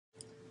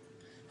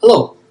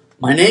Hello,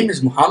 my name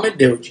is Mohamed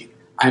Dewji.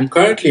 I am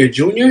currently a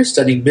junior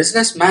studying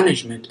business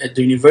management at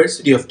the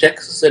University of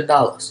Texas at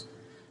Dallas.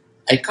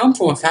 I come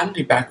from a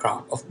family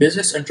background of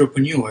business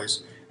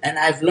entrepreneurs and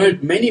I've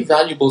learned many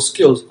valuable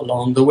skills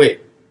along the way.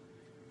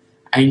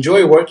 I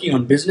enjoy working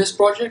on business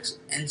projects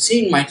and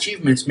seeing my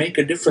achievements make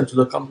a difference to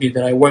the company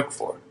that I work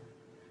for.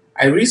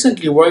 I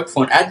recently worked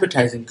for an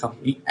advertising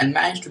company and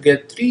managed to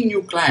get 3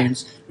 new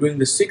clients during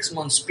the 6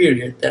 months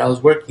period that I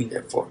was working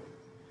there for.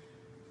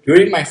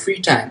 During my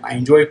free time, I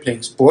enjoy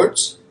playing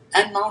sports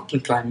and mountain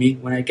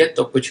climbing when I get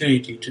the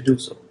opportunity to do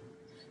so.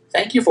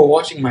 Thank you for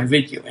watching my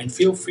video and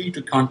feel free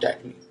to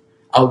contact me.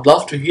 I would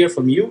love to hear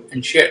from you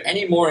and share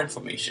any more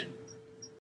information.